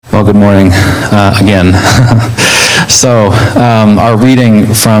Well, good morning again. So, our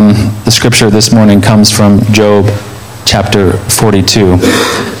reading from the scripture this morning comes from Job chapter 42. And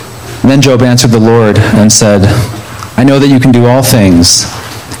then Job answered the Lord and said, I know that you can do all things,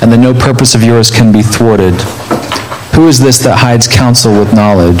 and that no purpose of yours can be thwarted. Who is this that hides counsel with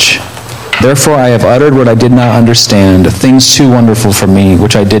knowledge? Therefore I have uttered what I did not understand, things too wonderful for me,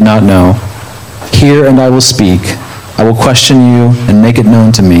 which I did not know. Hear, and I will speak. I will question you and make it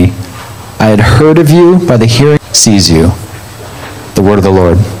known to me. I had heard of you by the hearing, sees you. The word of the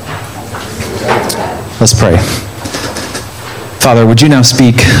Lord. Let's pray. Father, would you now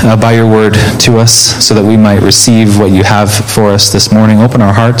speak by your word to us so that we might receive what you have for us this morning. Open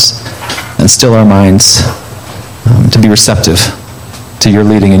our hearts and still our minds to be receptive to your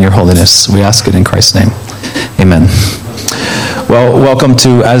leading and your holiness. We ask it in Christ's name. Amen. Well, welcome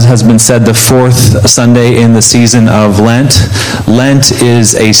to, as has been said, the fourth Sunday in the season of Lent. Lent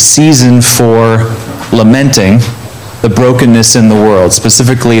is a season for lamenting the brokenness in the world,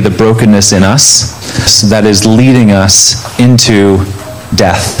 specifically the brokenness in us that is leading us into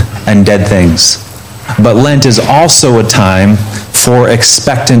death and dead things. But Lent is also a time for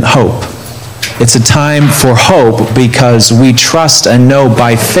expectant hope. It's a time for hope because we trust and know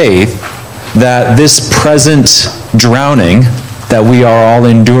by faith that this present drowning that we are all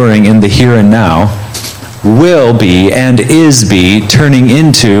enduring in the here and now will be and is turning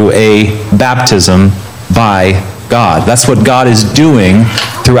into a baptism by God. That's what God is doing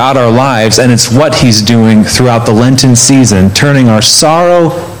throughout our lives, and it's what he's doing throughout the Lenten season, turning our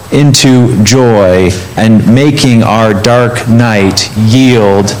sorrow into joy and making our dark night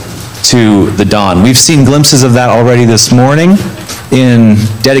yield to the dawn. We've seen glimpses of that already this morning in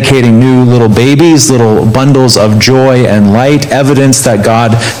dedicating new little babies, little bundles of joy and light, evidence that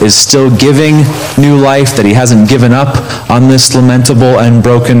God is still giving new life, that he hasn't given up on this lamentable and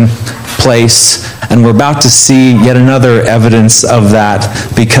broken place. And we're about to see yet another evidence of that,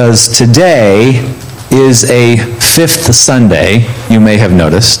 because today is a fifth Sunday, you may have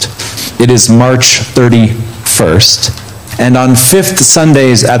noticed. It is March 31st. And on fifth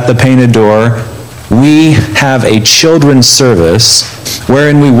Sundays at the Painted Door, we have a children's service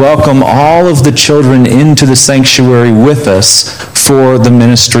wherein we welcome all of the children into the sanctuary with us for the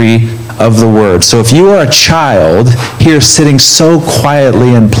ministry of the word. So if you are a child here sitting so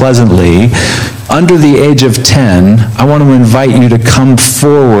quietly and pleasantly, under the age of 10, I want to invite you to come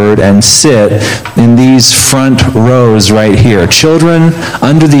forward and sit in these front rows right here. Children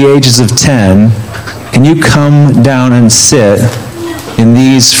under the ages of 10, can you come down and sit in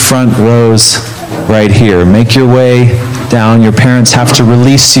these front rows right here? Make your way down. Your parents have to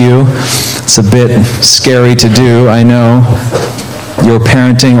release you. It's a bit scary to do, I know. Your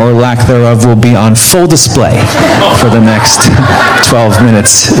parenting or lack thereof will be on full display for the next 12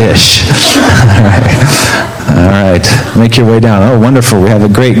 minutes-ish. All right. Make your way down. Oh, wonderful. We have a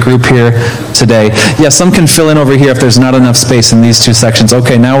great group here today. Yeah, some can fill in over here if there's not enough space in these two sections.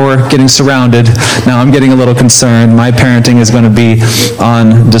 Okay, now we're getting surrounded. Now I'm getting a little concerned. My parenting is going to be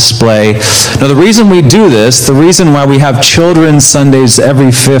on display. Now, the reason we do this, the reason why we have Children's Sundays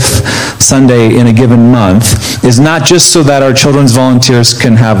every fifth Sunday in a given month, is not just so that our children's volunteers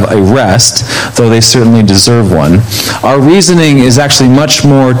can have a rest, though they certainly deserve one. Our reasoning is actually much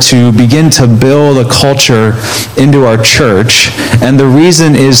more to begin to build a culture into our church, and the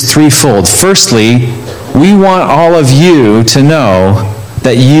reason is threefold. Firstly, we want all of you to know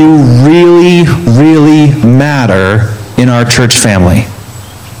that you really, really matter in our church family.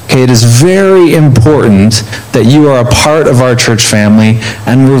 Okay, it is very important that you are a part of our church family,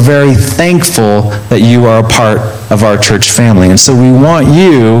 and we're very thankful that you are a part of our church family. And so we want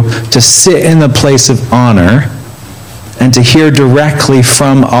you to sit in the place of honor and to hear directly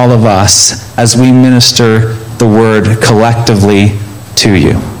from all of us as we minister the word collectively to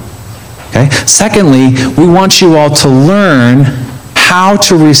you. Okay? Secondly, we want you all to learn how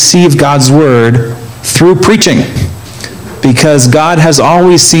to receive God's word through preaching, because God has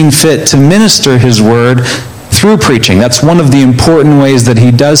always seen fit to minister his word through preaching. That's one of the important ways that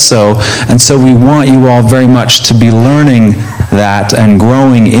he does so, and so we want you all very much to be learning that and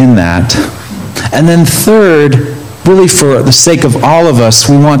growing in that. And then third, really for the sake of all of us,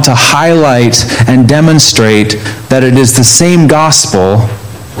 we want to highlight and demonstrate that it is the same gospel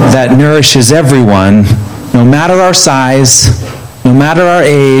that nourishes everyone, no matter our size, no matter our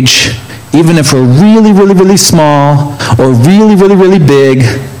age, even if we're really, really, really small or really, really, really big.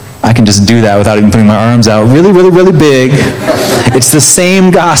 I can just do that without even putting my arms out. Really, really, really big. It's the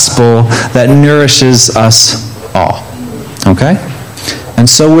same gospel that nourishes us all. Okay? And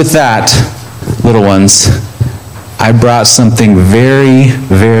so with that, little ones, I brought something very,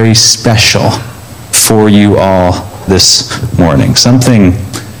 very special for you all this morning. Something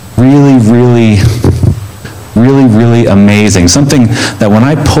really, really, really, really amazing. Something that when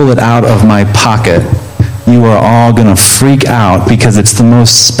I pull it out of my pocket, you are all going to freak out because it's the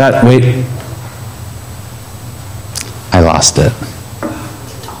most wait. I lost it.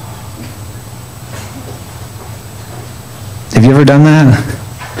 Have you ever done that?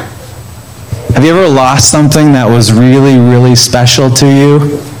 Have you ever lost something that was really, really special to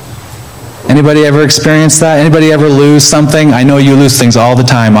you? Anybody ever experienced that? Anybody ever lose something? I know you lose things all the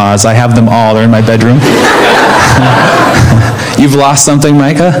time, Oz. I have them all. They're in my bedroom. You've lost something,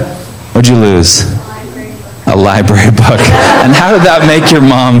 Micah? What'd you lose? A library book. And how did that make your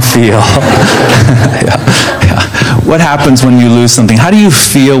mom feel? Yeah. What happens when you lose something? How do you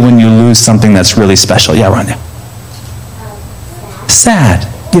feel when you lose something that's really special? Yeah, Rania. Sad.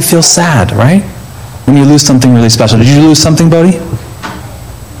 You feel sad, right? When you lose something really special. Did you lose something, Bodie?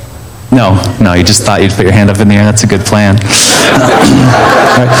 No, you just thought you'd put your hand up in the air. That's a good plan.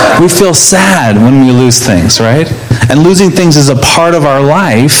 Right? We feel sad when we lose things, right? And losing things is a part of our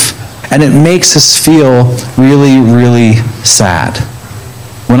life, and it makes us feel really, really sad.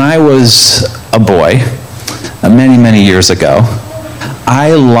 When I was a boy, many, many years ago,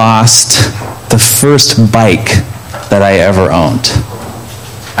 I lost the first bike that I ever owned.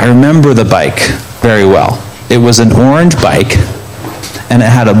 I remember the bike very well. It was an orange bike, and it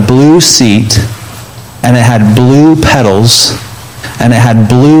had a blue seat, and it had blue pedals, and it had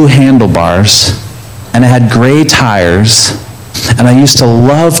blue handlebars, and it had gray tires, and I used to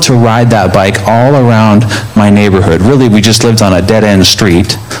love to ride that bike all around my neighborhood. Really, we just lived on a dead-end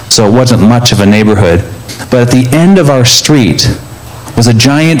street, so it wasn't much of a neighborhood. But at the end of our street was a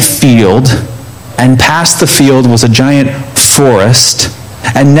giant field, and past the field was a giant forest,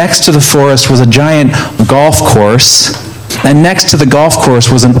 and next to the forest was a giant golf course, and next to the golf course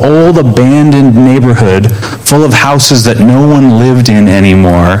was an old abandoned neighborhood full of houses that no one lived in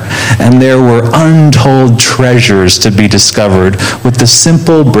anymore, and there were untold treasures to be discovered with the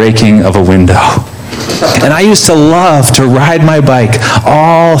simple breaking of a window. And I used to love to ride my bike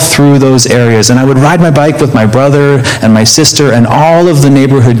all through those areas, and I would ride my bike with my brother and my sister and all of the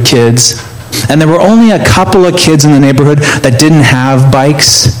neighborhood kids. And there were only a couple of kids in the neighborhood that didn't have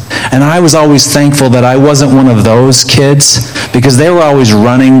bikes. And I was always thankful that I wasn't one of those kids, because they were always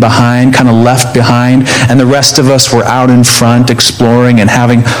running behind, kind of left behind, and the rest of us were out in front exploring and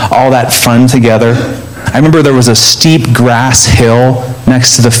having all that fun together. I remember there was a steep grass hill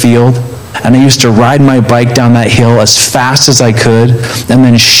next to the field, and I used to ride my bike down that hill as fast as I could and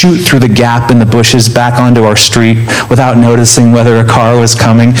then shoot through the gap in the bushes back onto our street without noticing whether a car was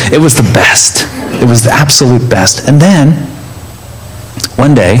coming. It was the best. It was the absolute best. And then,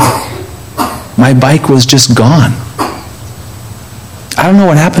 one day, my bike was just gone. I don't know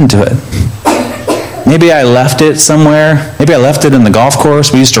what happened to it. Maybe I left it somewhere. Maybe I left it in the golf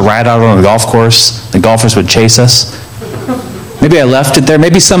course. We used to ride out on the golf course. The golfers would chase us. Maybe I left it there.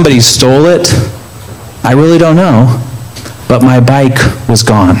 Maybe somebody stole it. I really don't know. But my bike was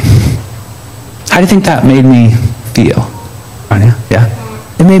gone. How do you think that made me feel? Anya? Yeah?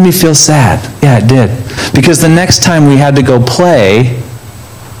 It made me feel sad. Yeah, it did. Because the next time we had to go play,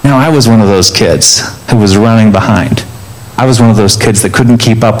 now I was one of those kids who was running behind. I was one of those kids that couldn't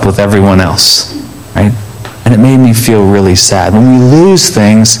keep up with everyone else. Right? And it made me feel really sad. When we lose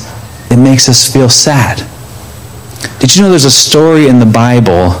things, it makes us feel sad. Did you know there's a story in the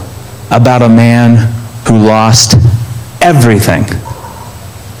Bible about a man who lost everything?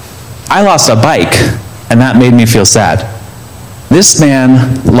 I lost a bike, and that made me feel sad. This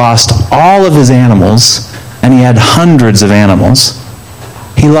man lost all of his animals, and he had hundreds of animals.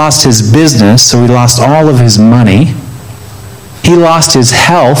 He lost his business, so he lost all of his money. He lost his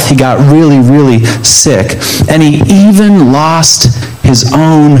health. He got really, really sick. And he even lost his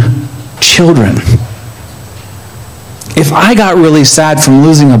own children. If I got really sad from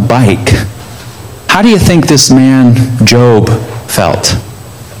losing a bike, how do you think this man, Job, felt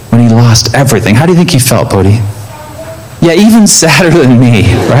when he lost everything? How do you think he felt, Bodhi? Yeah, even sadder than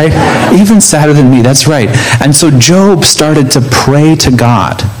me, right? Even sadder than me, that's right. And so Job started to pray to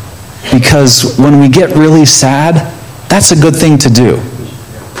God, because when we get really sad, that's a good thing to do.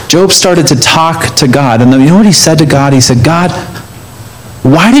 Job started to talk to God, and you know what he said to God? He said, God,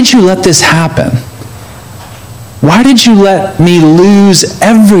 why did you let this happen? Why did you let me lose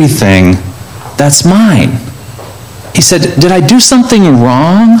everything that's mine? He said, did I do something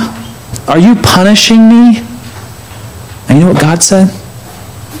wrong? Are you punishing me? And you know what God said?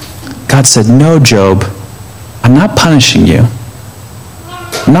 God said, no, Job, I'm not punishing you.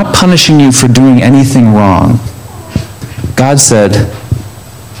 I'm not punishing you for doing anything wrong. God said,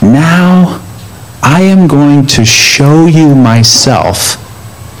 now I am going to show you myself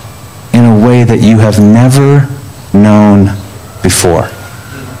in a way that you have never known before.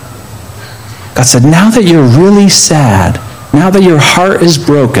 God said, now that you're really sad, now that your heart is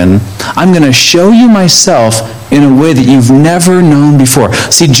broken, I'm going to show you myself in a way that you've never known before.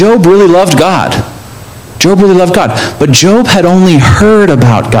 See, Job really loved God. Job really loved God. But Job had only heard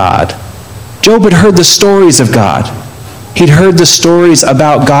about God. Job had heard the stories of God. He'd heard the stories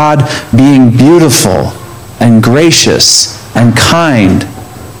about God being beautiful and gracious and kind.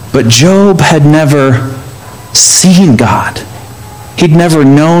 But Job had never seen God. He'd never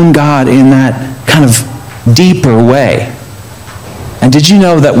known God in that kind of deeper way. And did you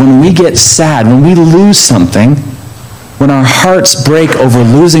know that when we get sad, when we lose something, when our hearts break over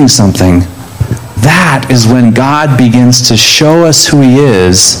losing something, that is when God begins to show us who he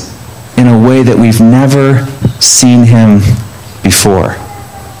is in a way that we've never seen him before.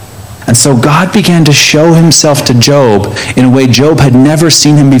 And so God began to show himself to Job in a way Job had never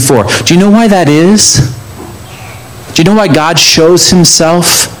seen him before. Do you know why that is? Do you know why God shows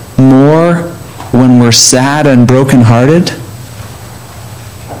himself more when we're sad and brokenhearted?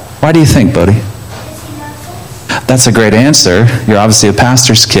 Why do you think, Bodhi? That's a great answer. You're obviously a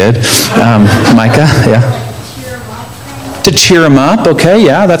pastor's kid. Micah, yeah? To cheer him up, okay,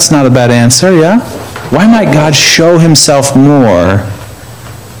 yeah, that's not a bad answer, yeah? Why might God show himself more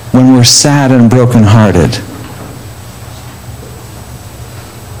when we're sad and brokenhearted?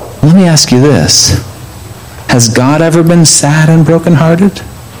 Let me ask you this. Has God ever been sad and brokenhearted?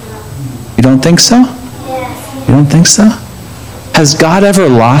 You don't think so? Yes. You don't think so? Has God ever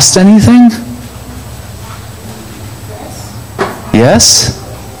lost anything? Yes?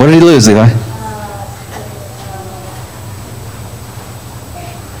 What did he lose, Levi?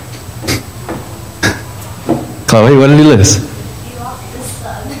 Chloe, what did he lose? He lost his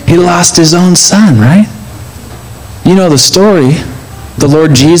son. He lost his own son, right? You know the story. The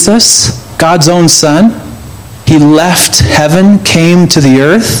Lord Jesus, God's own son, he left heaven, came to the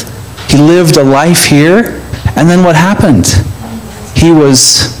earth. He lived a life here. And then what happened? He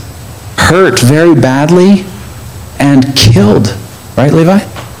was hurt very badly and killed. Right, Levi? Is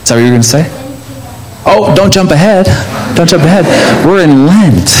that what you were going to say? Oh, don't jump ahead. Don't jump ahead. We're in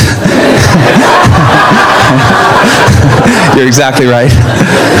Lent. You're exactly right.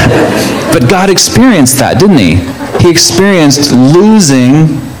 But God experienced that, didn't he? He experienced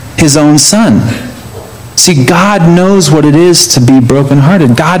losing his own son. See, God knows what it is to be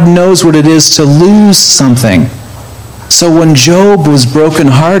brokenhearted. God knows what it is to lose something. So when Job was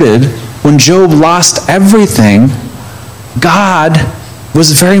brokenhearted, when Job lost everything, God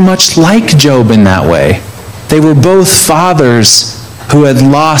was very much like Job in that way. They were both fathers who had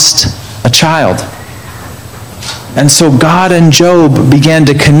lost a child. And so God and Job began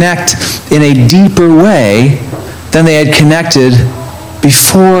to connect in a deeper way than they had connected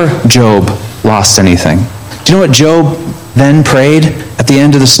before Job lost anything. Do you know what Job then prayed at the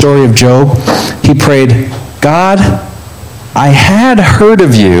end of the story of Job? He prayed, God, I had heard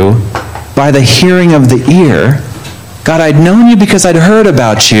of you by the hearing of the ear. God, I'd known you because I'd heard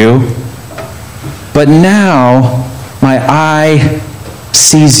about you, but now my eye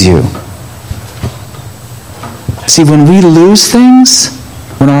sees you. See, when we lose things,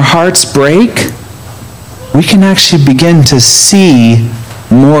 when our hearts break, we can actually begin to see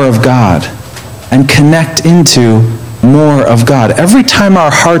more of God and connect into more of God. Every time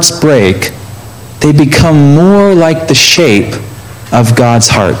our hearts break, they become more like the shape of God's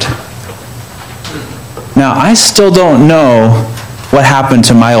heart. Now, I still don't know what happened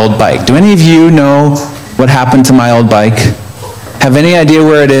to my old bike. Do any of you know what happened to my old bike? Have any idea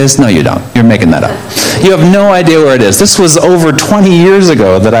where it is? No, you don't. You're making that up. You have no idea where it is. This was over 20 years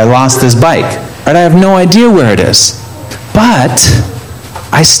ago that I lost this bike. Right? I have no idea where it is. But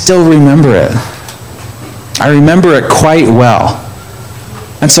I still remember it. I remember it quite well.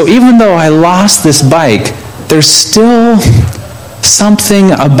 And so even though I lost this bike, there's still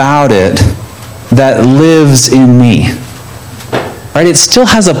something about it that lives in me. Right? It still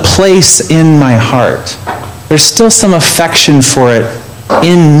has a place in my heart. There's still some affection for it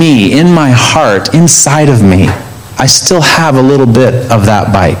in me, in my heart, inside of me. I still have a little bit of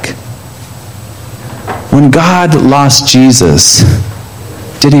that bike. When God lost Jesus,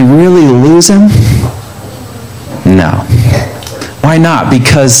 did he really lose him? No. Why not?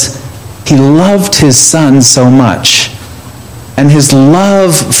 Because he loved his son so much. And his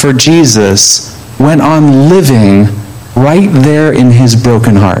love for Jesus went on living right there in his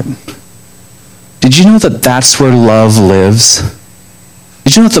broken heart. Did you know that that's where love lives?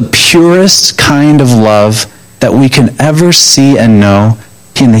 Did you know that the purest kind of love that we can ever see and know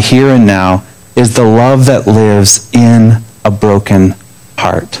in the here and now is the love that lives in a broken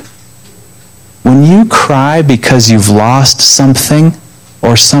heart. When you cry because you've lost something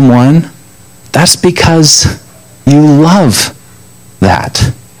or someone, that's because you love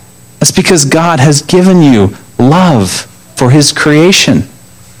that. That's because God has given you love for his creation,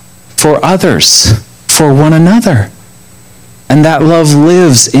 for others, for one another. And that love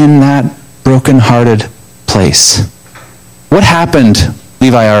lives in that broken-hearted place. What happened?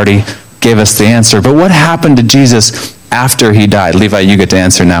 Levi already gave us the answer, but what happened to Jesus after he died? Levi, you get to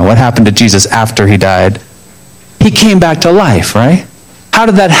answer now. What happened to Jesus after he died? He came back to life, right? How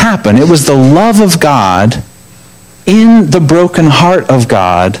did that happen? It was the love of God in the broken heart of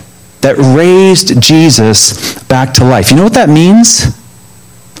God that raised Jesus back to life. You know what that means?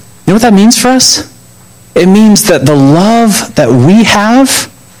 You know what that means for us? It means that the love that we have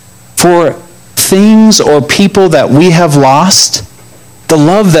for things or people that we have lost, the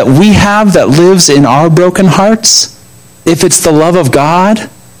love that we have that lives in our broken hearts, if it's the love of God,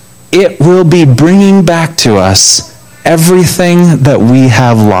 it will be bringing back to us everything that we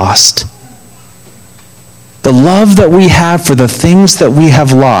have lost. The love that we have for the things that we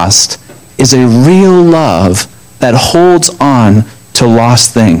have lost is a real love that holds on to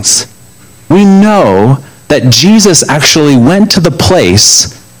lost things. We know that Jesus actually went to the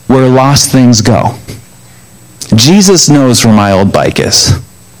place where lost things go. Jesus knows where my old bike is.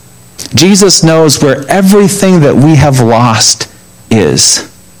 Jesus knows where everything that we have lost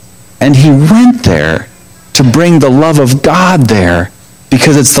is. And he went there to bring the love of God there,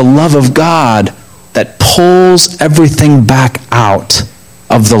 because it's the love of God that pulls everything back out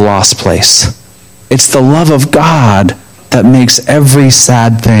of the lost place. It's the love of God that makes every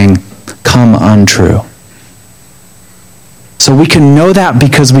sad thing come untrue. So we can know that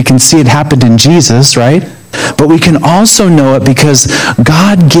because we can see it happened in Jesus, right? But we can also know it because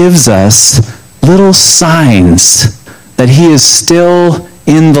God gives us little signs that he is still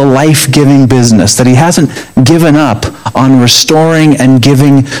in the life-giving business, that he hasn't given up on restoring and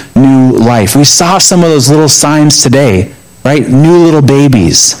giving new life. We saw some of those little signs today, right? New little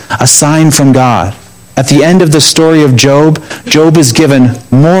babies, a sign from God. At the end of the story of Job, Job is given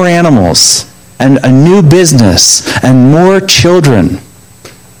more animals and a new business and more children.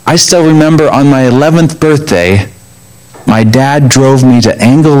 I still remember on my 11th birthday, my dad drove me to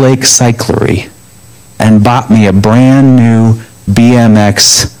Angle Lake Cyclery and bought me a brand new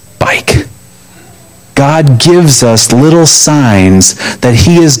BMX bike. God gives us little signs that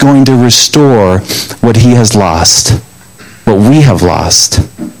he is going to restore what he has lost, what we have lost.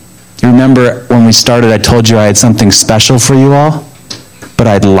 You remember when we started, I told you I had something special for you all, but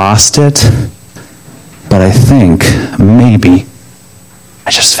I'd lost it. But I think maybe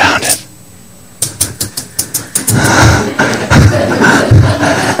I just found it.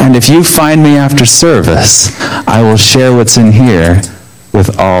 And if you find me after service, I will share what's in here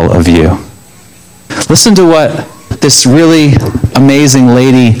with all of you. Listen to what this really amazing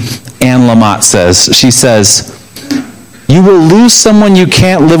lady, Anne Lamott, says. She says, "You will lose someone you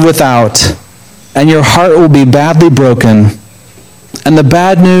can't live without, and your heart will be badly broken. And the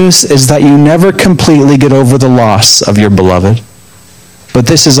bad news is that you never completely get over the loss of your beloved. But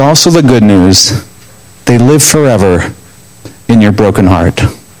this is also the good news. They live forever in your broken heart."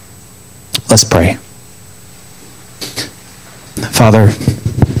 Let's pray. Father,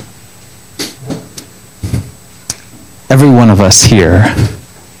 every one of us here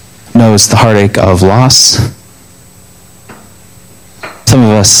knows the heartache of loss. Some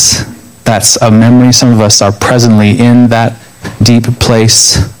of us, that's a memory. Some of us are presently in that deep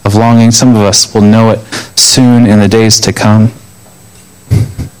place of longing. Some of us will know it soon in the days to come.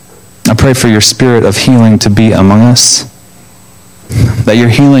 I pray for your spirit of healing to be among us, that your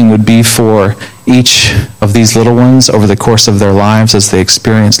healing would be for each of these little ones over the course of their lives as they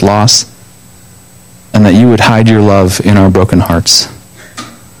experience loss, and that you would hide your love in our broken hearts.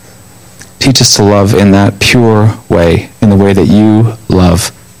 Teach us to love in that pure way, in the way that you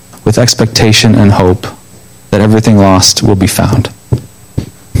love, with expectation and hope that everything lost will be found.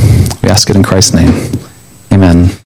 We ask it in Christ's name. Amen.